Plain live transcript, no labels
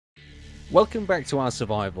Welcome back to our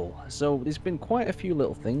survival. So there's been quite a few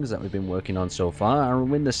little things that we've been working on so far, and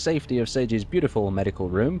we're in the safety of Sage's beautiful medical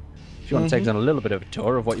room. If you want to take us on a little bit of a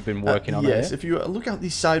tour of what you've been working on yes, here. if you look out the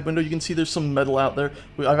side window, you can see there's some metal out there.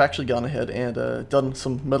 I've actually gone ahead and done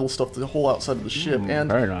some metal stuff to the whole outside of the ship. And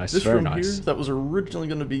very nice, this very room nice. here, that was originally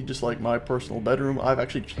going to be just like my personal bedroom, I've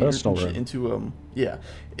actually changed it into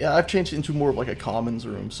I've changed it into more of like a commons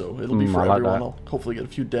room, so it'll be for everyone. I'll hopefully get a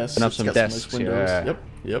few desks. And have some desks, nice windows. yeah.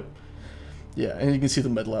 Yep. Yeah, and you can see the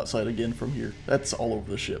metal outside again from here. That's all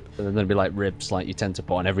over the ship. And there'll be like ribs like you tend to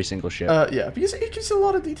put on every single ship. Yeah, because it gives you a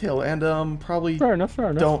lot of detail, and probably fair enough.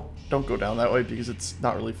 Don't go down that way because it's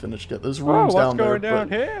not really finished yet. There's rooms down there. What's going down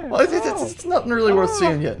here? Well, it's nothing really worth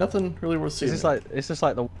seeing yet. Nothing really worth seeing. It's just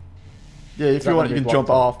like the. Yeah, if you want, you can jump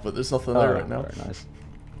off, but there's nothing there right now. Very nice.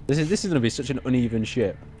 This is going to be such an uneven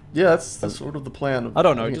ship. Yeah, that's sort of the plan. I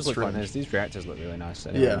don't know. It just looks like this. These reactors look really nice.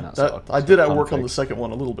 Anyway, yeah, I did work on the second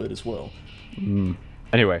one a little bit as well.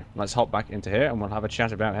 Anyway, let's hop back into here and we'll have a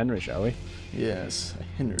chat about Henry, shall we? Yes,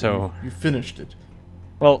 Henry. So you finished it.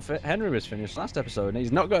 Well, Henry was finished last episode, and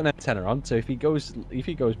he's not got an antenna on. So if he goes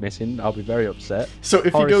missing, I'll be very upset. So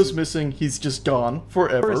if he goes missing, he's just gone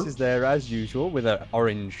forever. Horace is there as usual with an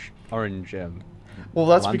orange. Well,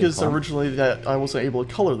 that's because originally that I wasn't able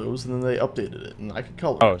to color those, and then they updated it, and I could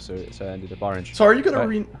color. Oh, so it ended up orange. So are you gonna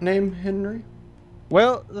rename Henry?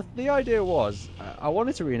 Well, the idea was, I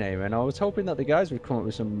wanted to rename it, and I was hoping that the guys would come up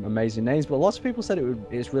with some amazing names, but lots of people said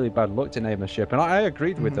it's really bad luck to name a ship, and I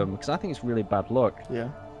agreed with them, because I think it's really bad luck. Yeah.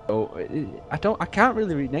 So, I can't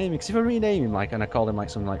really rename him, because if I rename him, and I call him,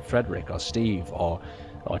 something like Frederick, or Steve, or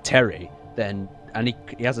Terry, then, and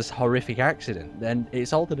he has this horrific accident, then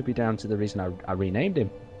it's all going to be down to the reason I renamed him.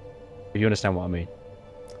 If you understand what I mean.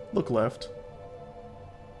 Look left.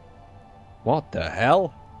 What the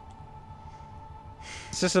hell?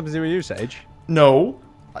 Is this something to do with you, Sage? No.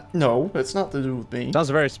 No, it's not to do with me.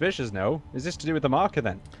 Sounds very suspicious, no? Is this to do with the marker,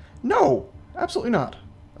 then? No, absolutely not.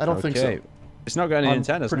 I don't think so. It's not got any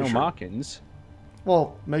antennas, no markings.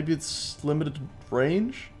 Well, maybe it's limited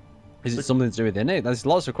range? Is it something to do with Innic? There's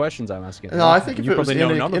lots of questions I'm asking. No, I think if it was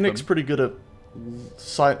Innic, Innic's pretty good at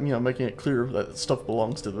making it clear that stuff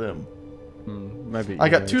belongs to them. Maybe. I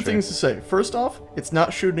got two things to say. First off, it's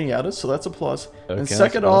not shooting at us, so that's a plus. Okay, and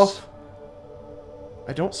second off,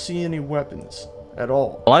 I don't see any weapons at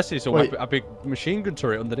all. Well, I see a big machine gun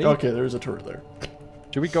turret underneath. Okay, there's a turret there.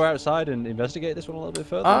 Should we go outside and investigate this one a little bit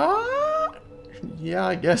further? Yeah,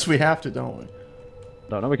 I guess we have to, don't we?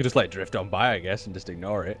 Don't know. We could just drift on by, I guess, and just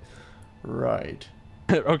ignore it. Right.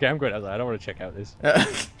 Okay, I'm going outside. I don't want to check out this.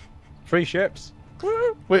 Free ships.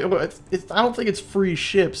 Wait, I don't think it's free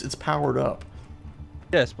ships. It's powered up.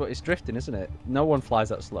 Yes, but it's drifting, isn't it? No one flies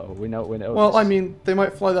that slow. We know. Well, I mean, they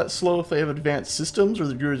might fly that slow if they have advanced systems, or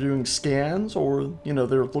they're doing scans, or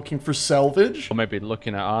they're looking for salvage. Or maybe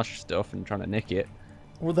looking at our stuff and trying to nick it.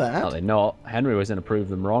 Or that. No, they're not. Henry was going to prove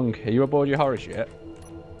them wrong. Are you aboard your Horace yet?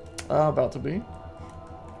 About to be.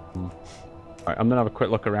 Alright, I'm going to have a quick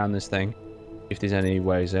look around this thing. If there's any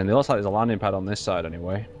ways in. It looks like there's a landing pad on this side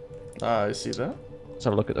anyway. I see that. Let's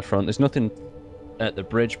have a look at the front. There's nothing at the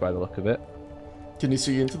bridge by the look of it. Can you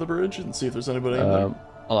see into the bridge and see if there's anybody in there?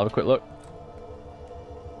 I'll have a quick look.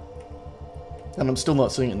 And I'm still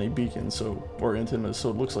not seeing any beacons or antennas,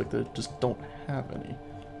 so it looks like they just don't have any.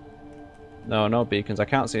 No beacons. I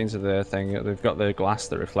can't see into the thing. They've got the glass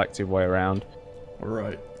the reflective way around.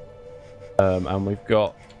 Right. And we've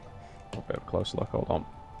got a bit of a closer look. Hold on.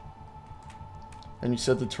 And you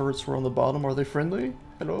said the turrets were on the bottom. Are they friendly?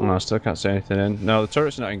 Hello? No, I still can't see anything in. No, the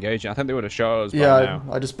turret's not engaging. I think they would have shot us by now.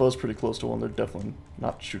 I just buzzed pretty close to one. They're definitely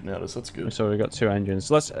not shooting at us. That's good. So we've got two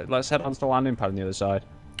engines. Let's head on to the landing pad on the other side.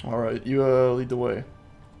 All right, you lead the way.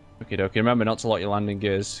 Okie dokie. Remember not to lock your landing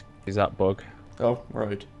gears. Is that bug? Oh,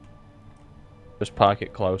 right. Just park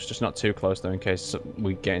it close. Just not too close though, in case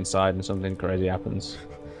we get inside and something crazy happens.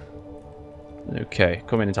 Okay,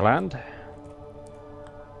 coming into land.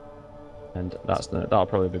 And that'll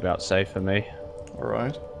probably be about safe for me.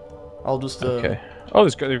 Alright. I'll just Okay. Oh,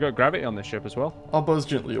 they've got gravity on this ship as well. I'll buzz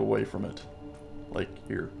gently away from it. Like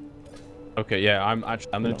here. Okay, yeah, I'm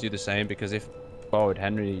gonna do the same because if forward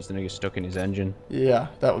Henry he's gonna get stuck in his engine. Yeah,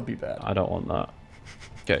 that would be bad. I don't want that.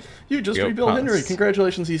 Okay. You just rebuilt Henry.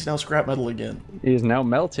 Congratulations, he's now scrap metal again. He is now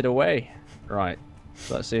melted away. Right.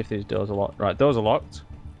 So let's see if these doors are locked. Right, doors are locked.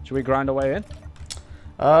 Should we grind our way in?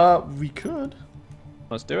 We could.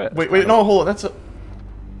 Let's do it. Wait, no, hold on. That's a...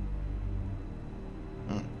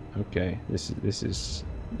 Okay, this is...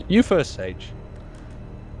 You first, Sage.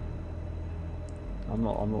 I'm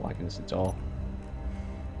not liking this at all.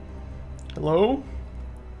 Hello?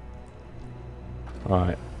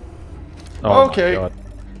 Alright. Oh okay. My God.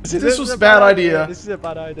 This was a bad idea. This is a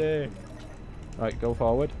bad idea. Right, go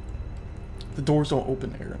forward. The doors don't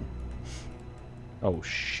open, Aaron. Oh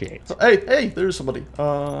shit. Hey, there's somebody.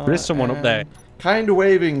 There is someone up there. Kind of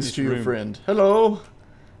wavings to your friend. Hello.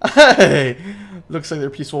 Hey. Looks like they're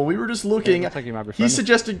peaceful. We were just looking. Like he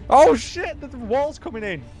suggested. Oh shit! The wall's coming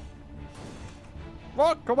in.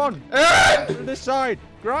 What? Come on. To this side.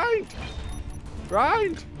 Grind.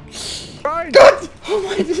 Grind. Grind. God. Oh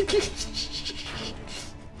my God.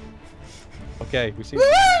 Okay, we see.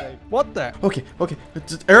 What the? Okay.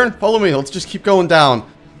 Aaron, follow me. Let's just keep going down.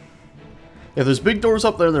 If there's big doors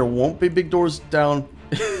up there, there won't be big doors down.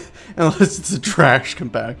 Unless it's a trash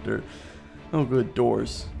compactor. Oh, good.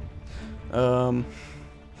 Doors. Aaron?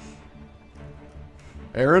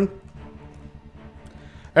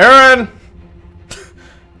 Aaron!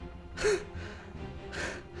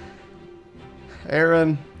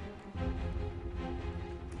 Aaron?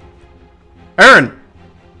 Aaron!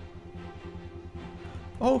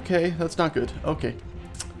 Okay, that's not good. Okay.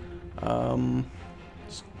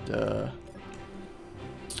 Just, well,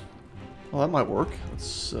 that might work.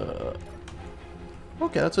 Let's, okay,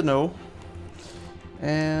 that's a no.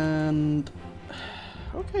 And,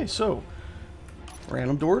 okay, so,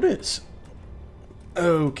 random door it is.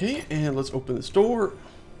 Okay, and let's open this door.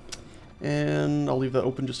 And I'll leave that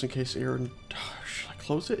open just in case Aaron, should I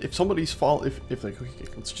close it? If somebody's if they, okay,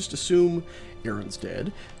 let's just assume Aaron's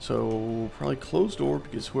dead. So, probably close door,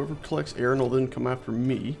 because whoever collects Aaron will then come after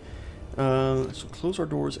me. So close our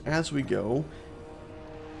doors as we go.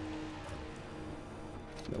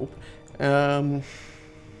 Nope.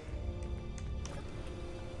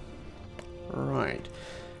 Right.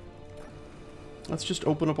 Let's just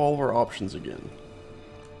open up all of our options again.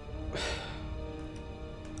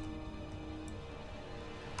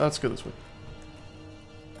 Let's go this way.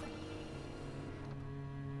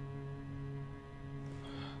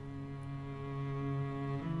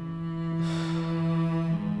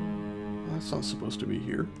 That's not supposed to be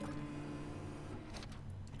here.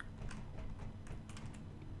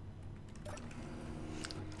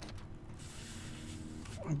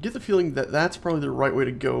 I get the feeling that that's probably the right way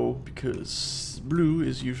to go because blue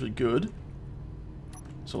is usually good.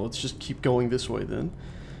 So let's just keep going this way then.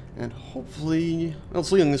 And hopefully,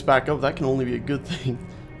 let's leading this back up. That can only be a good thing.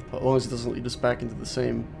 As long as it doesn't lead us back into the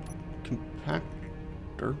same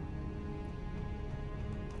compactor.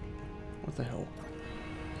 What the hell?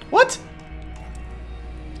 What?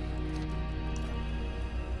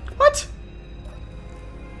 What?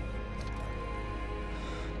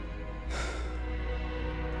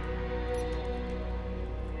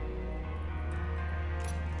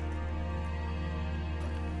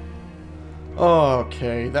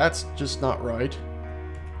 Okay, that's just not right.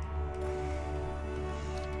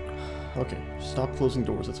 Okay, stop closing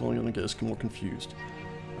doors. That's only going to get us more confused.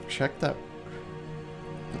 I've checked that.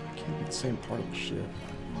 It can't be the same part of the ship.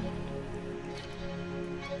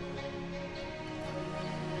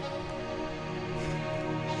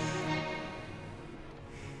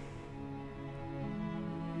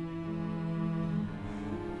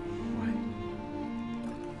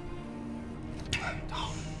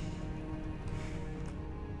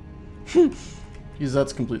 Because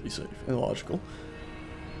that's completely safe and logical.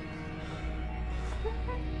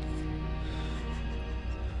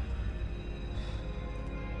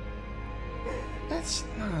 That's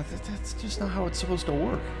just not how it's supposed to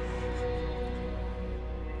work.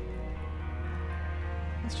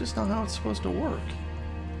 That's just not how it's supposed to work.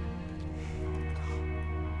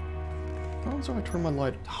 What happens if I turn my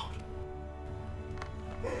light out?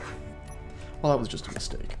 Well, that was just a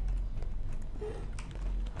mistake.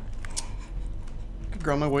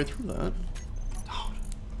 Grind my way through that.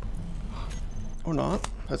 Or not.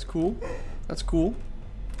 That's cool. That's cool.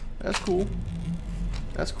 That's cool.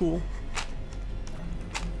 That's cool.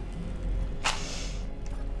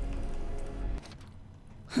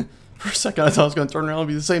 For a second I thought I was going to turn around and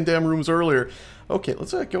be the same damn room as earlier. Okay,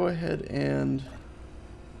 let's go ahead and...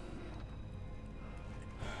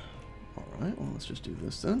 Alright, well let's just do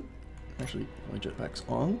this then. Actually, my jetpack's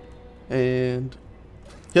on. And...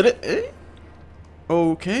 Hit it! Eh?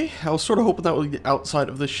 Okay, I was sort of hoping that would lead outside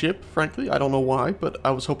of the ship, frankly. I don't know why, but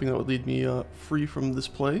I was hoping that would lead me free from this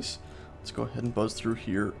place. Let's go ahead and buzz through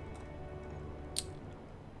here.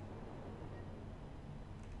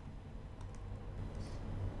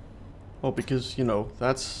 Well, because, you know,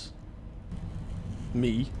 that's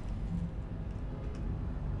me.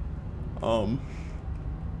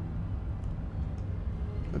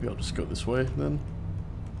 Maybe I'll just go this way then.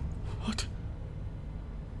 What?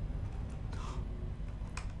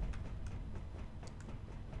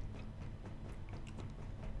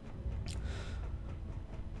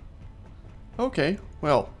 Okay,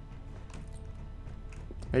 well.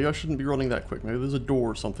 Maybe I shouldn't be running that quick. Maybe there's a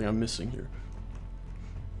door or something I'm missing here.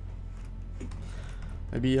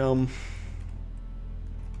 Maybe, I don't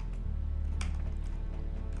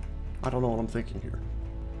know what I'm thinking here.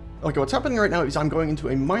 Okay, what's happening right now is I'm going into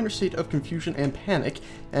a minor state of confusion and panic,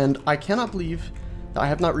 and I cannot believe that I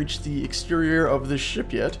have not reached the exterior of this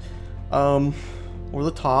ship yet. Or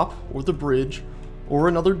the top, or the bridge, or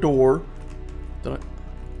another door.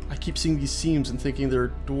 I keep seeing these seams and thinking they're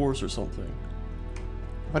doors or something.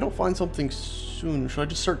 If I don't find something soon, should I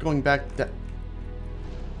just start going back that?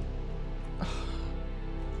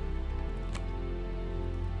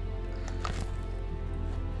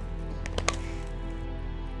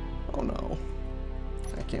 Oh no.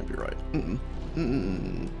 That can't be right.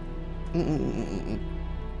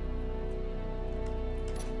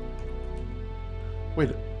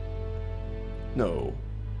 Wait. No.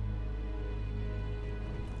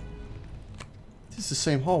 This is the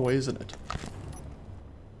same hallway, isn't it?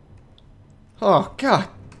 Oh, God.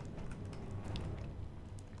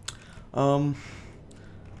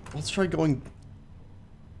 Let's try going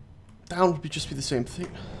down. Would just be the same thing.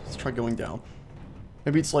 Let's try going down.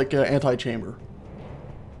 Maybe it's like an anti-chamber.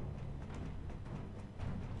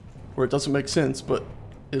 Where it doesn't make sense, but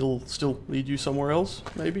it'll still lead you somewhere else,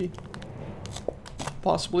 maybe?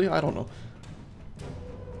 Possibly, I don't know.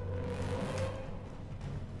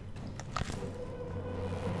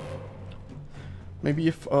 Maybe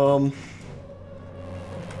if, what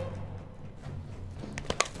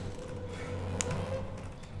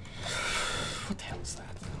the hell is that?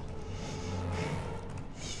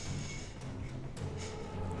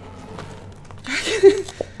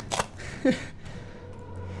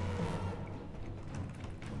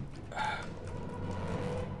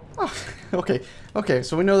 Oh, okay,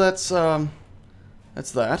 so we know that's that.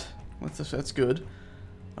 That's good.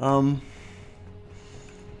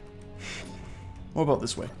 What about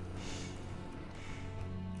this way?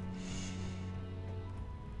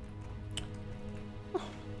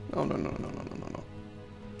 Oh, no.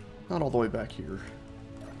 Not all the way back here.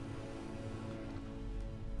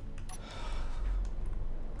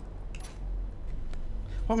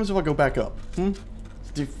 What happens if I go back up?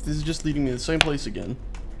 This is just leading me to the same place again.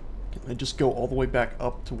 Can I just go all the way back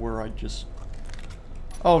up to where I just...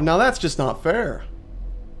 Oh, now that's just not fair.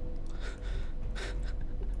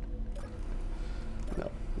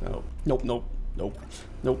 Nope.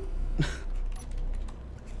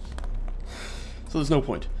 So there's no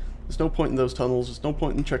point. There's no point in those tunnels. There's no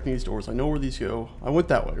point in checking these doors. I know where these go. I went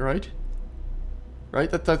that way, right? Right?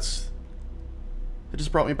 That's... It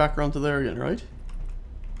just brought me back around to there again, right?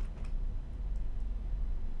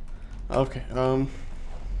 Okay,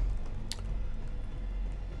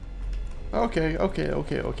 Okay.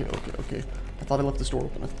 I thought I left this door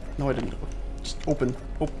open. No, I didn't. Just open.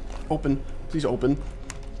 Open. Please open.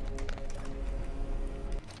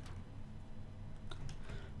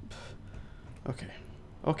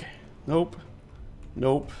 Okay. Nope.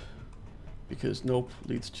 Because nope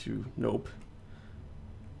leads to nope.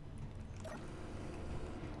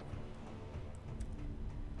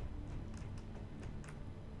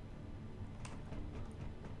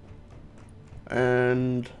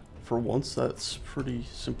 And for once, that's pretty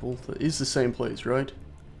simple. That is the same place, right?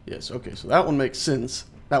 Yes, okay, so that one makes sense.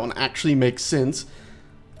 That one actually makes sense.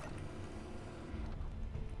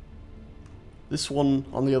 This one,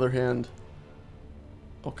 on the other hand...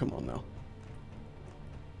 Oh, come on now.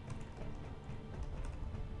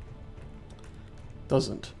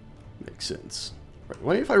 Doesn't make sense. Right,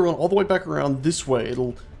 what if I run all the way back around this way?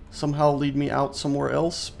 It'll somehow lead me out somewhere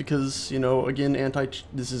else? Because, you know, again,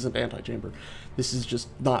 this isn't anti-chamber. This is just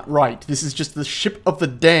not right. This is just the ship of the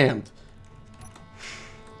damned.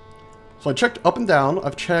 So I checked up and down.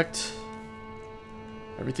 I've checked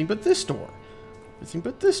everything but this door. Everything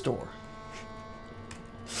but this door.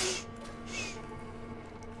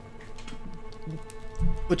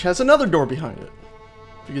 Which has another door behind it.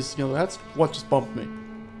 Because, you know, that's what just bumped me.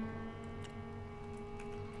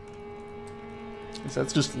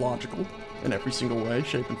 That's just logical in every single way,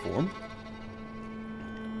 shape, and form.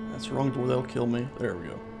 That's the wrong door, that'll kill me. There we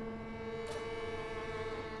go.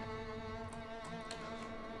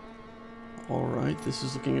 Alright, this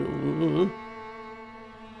is looking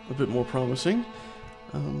a bit more promising.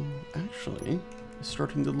 Actually, it's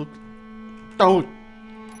starting to look... Oh!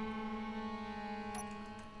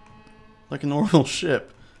 Like a normal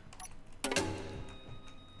ship.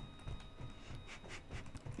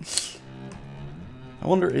 I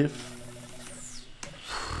wonder if...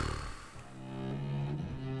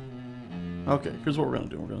 Okay, here's what we're gonna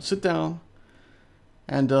do. We're gonna sit down,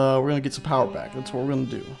 and we're gonna get some power back. That's what we're gonna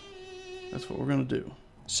do. That's what we're gonna do.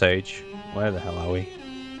 Sage, where the hell are we?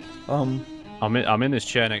 I'm in this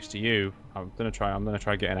chair next to you. I'm gonna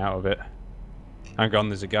try getting out of it. Hang on,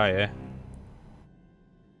 there's a guy here.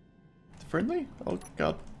 Friendly? Oh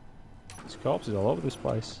god. There's corpses all over this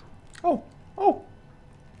place. Oh.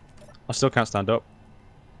 I still can't stand up.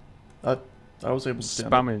 I was able to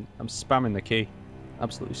stand up. I'm spamming the key.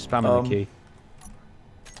 Absolutely spamming the key.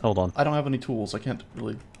 Hold on. I don't have any tools. I can't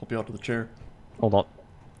really help you out of the chair. Hold on.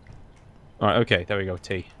 Alright, okay, there we go,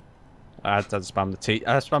 T. I had to spam the T.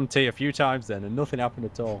 I spammed T a few times then and nothing happened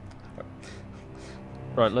at all.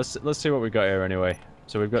 Right, let's see what we got here anyway.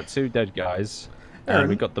 So we've got 2 dead guys. Aaron, and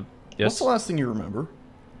we got the what's the last thing you remember?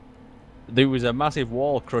 There was a massive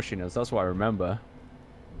wall crushing us, that's what I remember.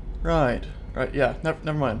 Right, yeah,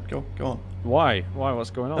 never mind. Go on. Why? What's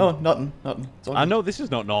going on? Oh, nothing. It's all I good. know this is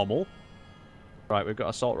not normal. Right, we've got an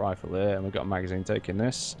assault rifle there, and we've got a magazine taking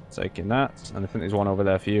this, taking that, and I think there's one over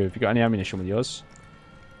there for you. Have you got any ammunition with yours?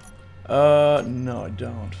 No, I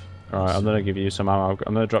don't. Alright, I'm gonna give you some ammo.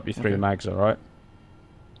 I'm gonna drop you 3 mags, alright?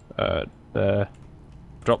 There.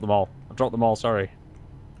 Drop them all. I dropped them all, sorry.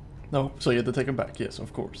 No, so you had to take them back. Yes,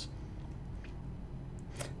 of course.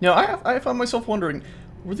 Now, I found myself wondering,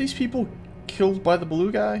 were these people killed by the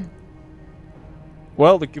blue guy?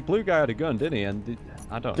 Well, the blue guy had a gun, didn't he? And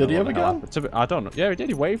I don't know. Did he have a gun? I don't know. Yeah, he did.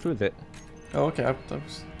 He waved with it. Oh, okay. I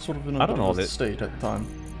was sort of in a state at the time.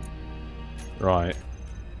 Right.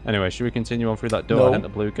 Anyway, should we continue on through that door No. and the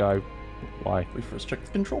blue guy? Why? We first check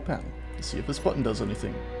the control panel to see if this button does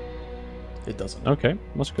anything. It doesn't. Okay,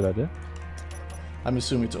 that's a good idea. I'm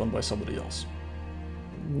assuming it's owned by somebody else.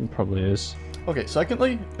 Probably is. Okay,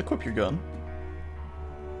 secondly, equip your gun.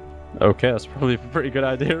 Okay, that's probably a pretty good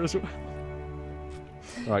idea as well.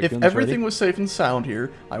 Right, If guns everything ready? was safe and sound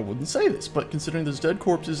here, I wouldn't say this, but considering there's dead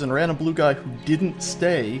corpses and a random blue guy who didn't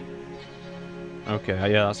stay...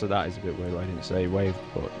 Okay, yeah, that is a bit weird. I didn't say wave,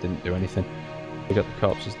 but didn't do anything. We got the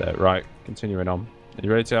corpses there. Right, continuing on. Are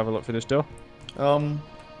you ready to have a look for this door?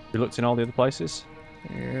 You looked in all the other places?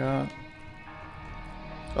 Yeah.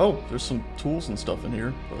 Oh, there's some tools and stuff in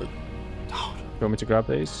here, but... You want me to grab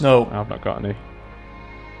these? No. I've not got any.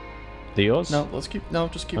 The yours? No, just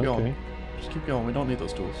keep going. Just keep going, we don't need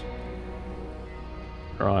those tools.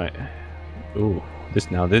 Right. Ooh, this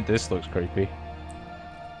looks creepy.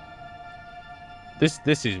 This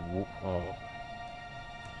is... Oh.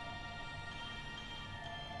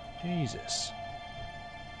 Jesus.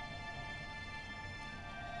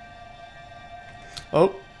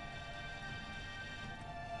 Oh.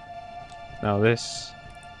 Now this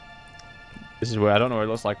is where I don't know what it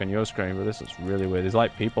looks like on your screen, but this looks really weird. There's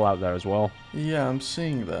like people out there as well. Yeah, I'm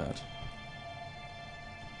seeing that.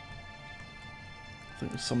 I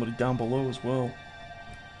think there's somebody down below as well.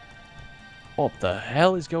 What the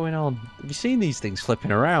hell is going on? Have you seen these things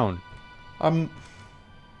flipping around? Are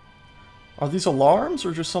these alarms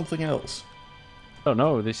or just something else? I don't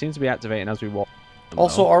know. They seem to be activating as we walk.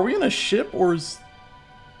 Also, are we in a ship or is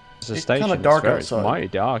it's a it's station. kind of dark It's outside? mighty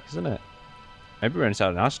dark, isn't it? Maybe we're inside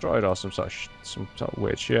an asteroid or some sort of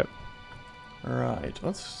weird ship. Right,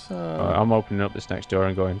 let's... I'm opening up this next door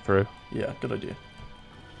and going through. Yeah, good idea.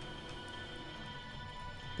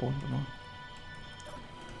 Go on.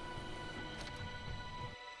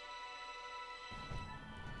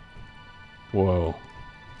 Whoa.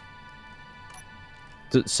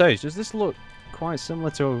 Sage, does this look quite similar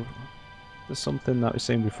to something that we've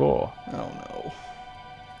seen before? Oh no.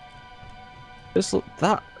 This look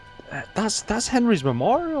that's Henry's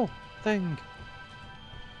memorial thing.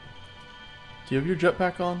 Do you have your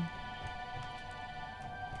jetpack on?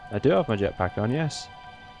 I do have my jetpack on, yes.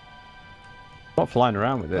 Not flying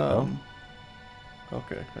around with it though.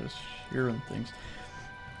 Okay, I was hearing things.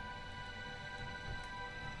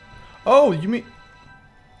 Oh, you mean...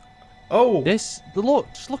 Oh! Just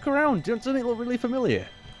look around. Doesn't it look really familiar?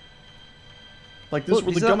 Like this is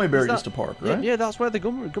where the gummy bear used to park, right? Yeah, that's where the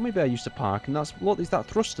gummy bear used to park, and there's that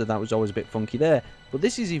thruster that was always a bit funky there. But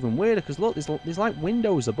this is even weirder because look, there's like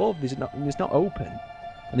windows above. There's not open,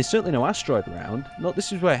 and there's certainly no asteroid around. Look,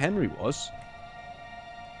 this is where Henry was.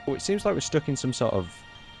 But it seems like we're stuck in some sort of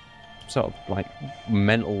like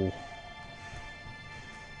mental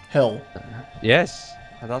Hell. Yes,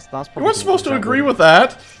 that's probably. You weren't supposed to agree with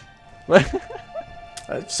that.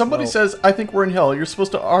 Somebody says, I think we're in hell. You're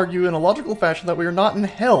supposed to argue in a logical fashion that we are not in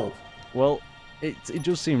hell. Well, it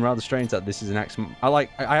does seem rather strange that this is an X. I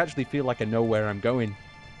actually feel like I know where I'm going,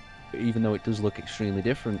 even though it does look extremely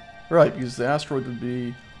different. Right, because the asteroid would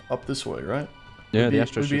be up this way, right? Yeah, the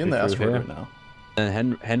asteroid would be in the asteroid right now.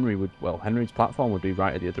 And Henry's platform would be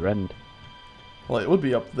right at the other end. Well, it would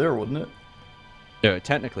be up there, wouldn't it? Yeah,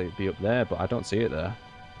 technically it'd be up there, but I don't see it there.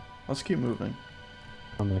 Let's keep moving.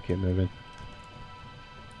 I'm gonna keep moving.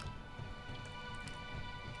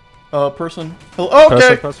 Person. Hello.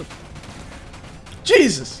 Okay. Person.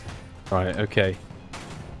 Jesus. Right. Okay.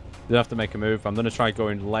 You have to make a move. I'm gonna try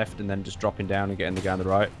going left and then just dropping down and getting the guy on the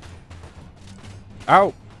right.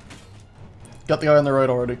 Ow! Got the guy on the right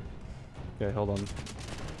already. Okay, hold on.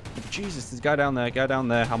 Jesus, there's a guy down there. Guy down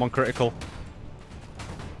there. I'm on critical.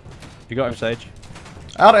 You got him, Sage?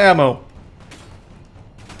 Out of ammo.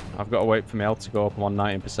 I've got to wait for my health to go up. I'm on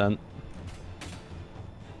 19%.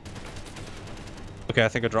 Okay, I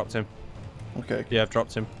think I dropped him. Okay. Yeah, I've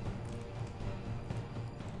dropped him.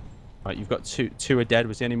 Right, you've got two are dead.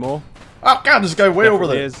 Was there any more? Oh god, this guy way over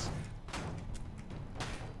there. Is.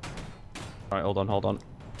 Right, hold on, hold on.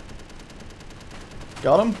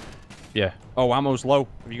 Got him? Yeah. Oh, ammo's low.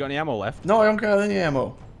 Have you got any ammo left? No, I don't got any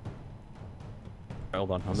ammo. Right,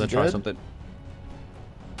 hold on, I'm Is gonna he try dead? something.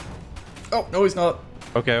 Oh, no he's not.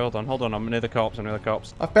 Okay, hold on, hold on. I'm near the cops. I'm near the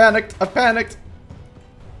cops. I panicked. I panicked.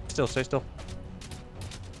 Still, stay still.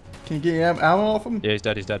 Can you get ammo off him? Yeah, he's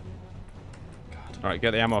dead. He's dead. God. All right,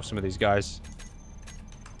 get the ammo off some of these guys.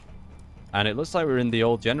 And it looks like we're in the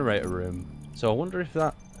old generator room. So I wonder if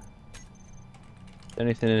that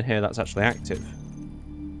anything in here that's actually active.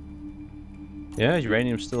 Yeah,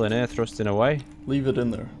 uranium's still in here, thrusting away. Leave it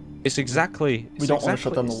in there. It's exactly. We don't want to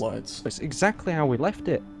shut down the lights. It's exactly how we left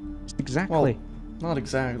it. It's exactly. Well, not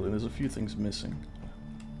exactly. There's a few things missing.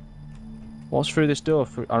 What's through this door?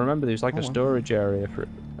 I remember there's like a Oh, storage area for.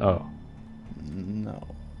 Oh. No.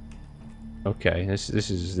 Okay. This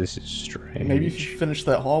is strange. Maybe if you finish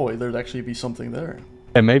that hallway, there'd actually be something there.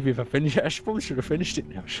 And maybe if I finish it, I probably should have finished it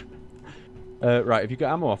now. Right. Have you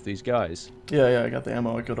got ammo off these guys? Yeah, I got the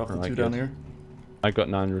ammo. I got off the two down here. I got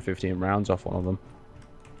 915 rounds off one of them.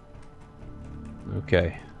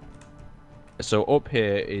 Okay. So up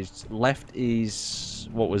here is left is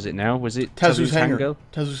what was it now? Was it Tezu's hangar?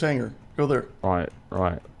 Tezu's hangar. Go there.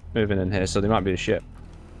 Right. Moving in here, so they might be a ship.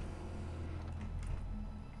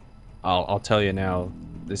 I'll tell you now.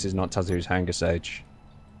 This is not Tezu's hangar, Sage.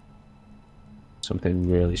 Something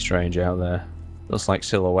really strange out there. Looks like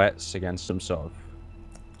silhouettes against some sort of.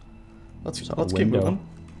 Let's keep moving.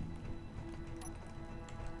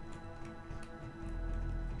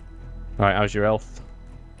 Right, how's your health?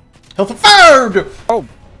 Health fired! Oh!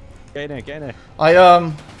 Get in here.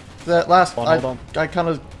 That last, hold on. I kind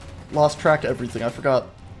of lost track of everything. I forgot.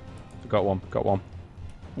 Got one.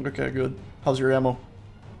 Okay, good. How's your ammo?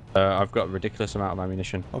 I've got a ridiculous amount of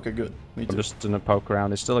ammunition. Okay, good. Me too. I'm just gonna poke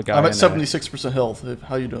around. There's still a guy. I'm at 76% health.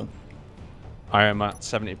 How you doing? I am at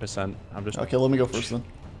 70%. I'm just. Okay, let me go first then.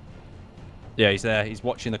 Yeah, he's there. He's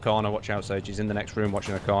watching the corner. Watch out, Sage. He's in the next room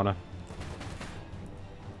watching the corner.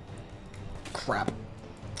 Crap.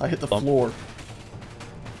 I hit the floor.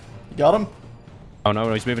 You got him? Oh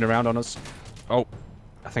no, he's moving around on us. Oh,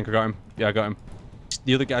 I think I got him. Yeah, I got him.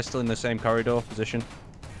 The other guy's still in the same corridor position.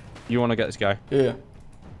 You want to get this guy? Yeah.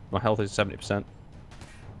 My health is 70%.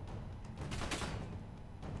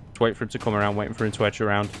 Just wait for him to come around, waiting for him to edge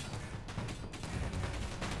around.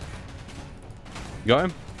 You got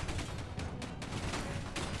him?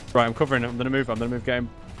 Right, I'm covering him. I'm gonna move, get him.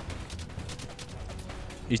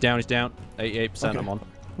 He's down. 88% Okay. I'm on.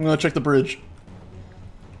 I'm gonna check the bridge.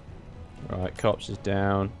 Right, cops is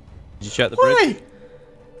down. Did you check the bridge?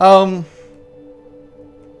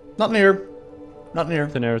 Not near. Not near.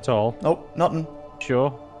 Nothing here at all. Nope, nothing. Sure.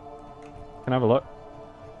 Can I have a look?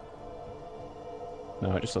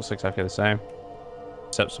 No, it just looks exactly the same.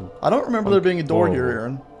 Except some... I don't remember there being a door Oh. here,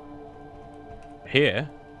 Aaron. Here?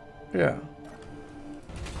 Yeah.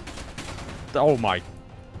 Oh my...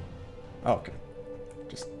 Oh, okay.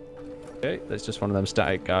 Just... Okay, that's just one of them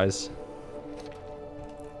static guys.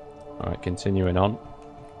 Alright, continuing on.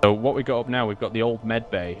 So what we got up now, we've got the old med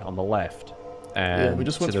bay on the left. And yeah, we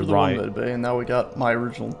just went to through the the right. one med bay, and now we got my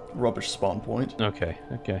original rubbish spawn point. Okay.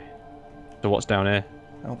 So what's down here?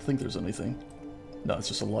 I don't think there's anything. No, it's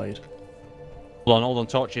just a light. Hold on,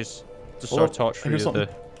 torches. Just saw a torch for you. I'm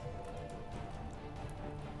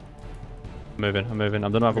moving. I'm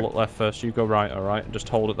gonna have a look left first. You go right, alright? Just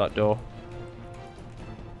hold at that door.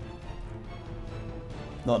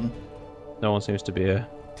 Nothing. No one seems to be here.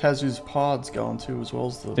 Tezu's pod's gone too, as well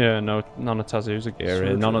as the... Yeah, no, none of Tezu's gear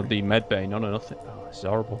here. None of Surgery. the med bay, none of nothing. Oh, this is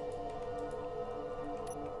horrible.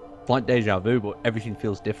 It's like deja vu, but everything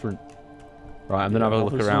feels different. Right, I'm gonna have a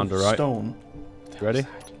look around, alright? Stone. Ready?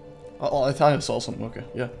 Oh, I thought I saw something. Okay,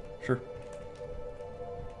 yeah, sure.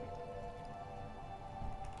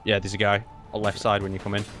 Yeah, there's a guy on left side when you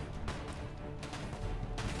come in.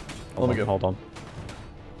 Let me go. Hold on.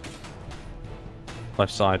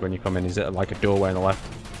 Left side when you come in, is it like a doorway on the left?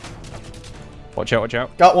 Watch out, watch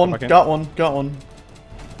out. Got one, got one, got one.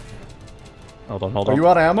 Hold on, hold on. Are you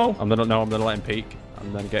out of ammo? I'm gonna let him peek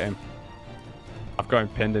and then get him. I've got him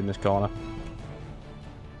pinned in this corner.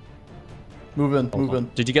 Move in, move in.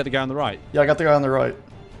 Did you get the guy on the right? Yeah, I got the guy on the right.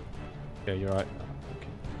 Yeah, you're right.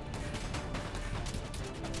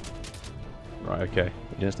 Right, okay.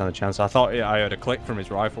 He didn't stand a chance. I thought I heard a click from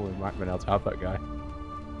his rifle and might have been able to have that guy.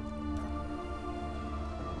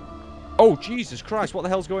 Oh, Jesus Christ, what the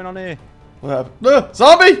hell's going on here? What happened?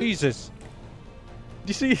 Zombie! Jesus!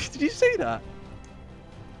 Did you see that?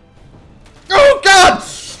 Oh, God!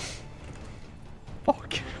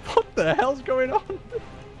 Fuck, what the hell's going on?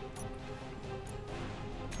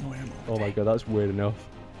 No ammo. Oh my god, that's weird enough.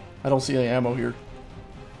 I don't see any ammo here.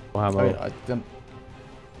 No ammo. I didn't...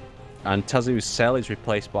 And Tazu's cell is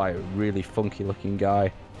replaced by a really funky looking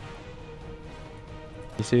guy.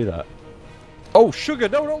 You see that? Oh, Sugar,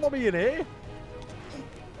 no, don't let me in here!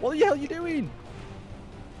 What the hell are you doing?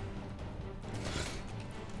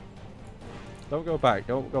 Don't go back,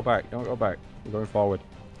 don't go back, don't go back. You're going forward.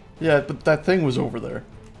 Yeah, but that thing was over there.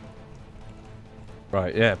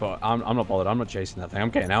 Right, yeah, but I'm not bothered. I'm not chasing that thing. I'm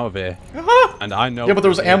getting out of here. And I know... Yeah, but there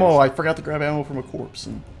was ammo. I forgot to grab ammo from a corpse.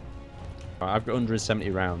 And... Right, I've got 170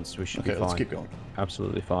 rounds. We should be fine. Okay, let's keep going.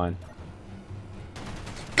 Absolutely fine.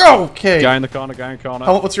 Okay! Guy in the corner, guy in the corner.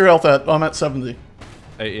 What's your health at? I'm at 70.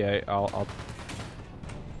 88, I'll...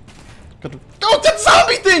 Oh, that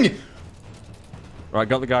zombie thing! Right,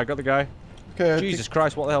 got the guy, got the guy. Okay. Jesus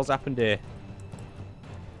Christ, what the hell's happened here?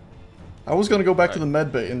 I was gonna go back to the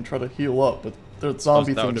med bay and try to heal up, but the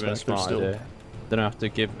zombie That would thing's have been a back there smart still. idea. Then I have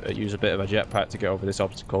to use a bit of a jetpack to get over this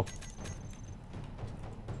obstacle.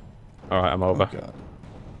 Alright, I'm over. Oh, God.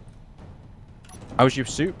 How's your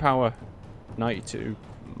suit power? 92.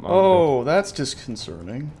 Oh, that's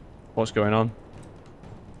disconcerting. What's going on?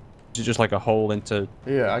 Is it just like a hole into...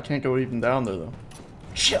 Yeah, I can't go even down there, though.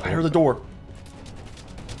 Shit, I heard the door.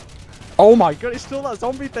 Oh my god, it's still that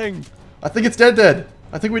zombie thing! I think it's dead.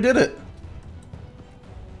 I think we did it.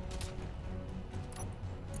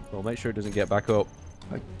 Well, make sure it doesn't get back up.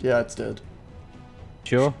 Yeah, it's dead.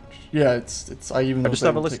 Sure? Yeah, it's. I even. Just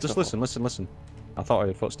have a listen. Just listen. I thought I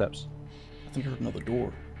heard footsteps. I think I heard another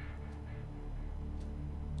door.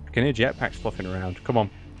 I can hear jetpacks fluffing around. Come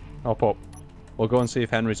on, hop up. We'll go and see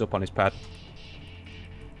if Henry's up on his pad.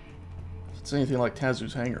 If it's anything like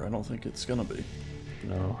Tazu's hangar, I don't think it's gonna be.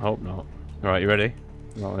 No, I hope not. Alright, you ready?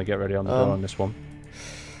 You might want to get ready on the door on this one.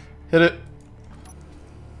 Hit it.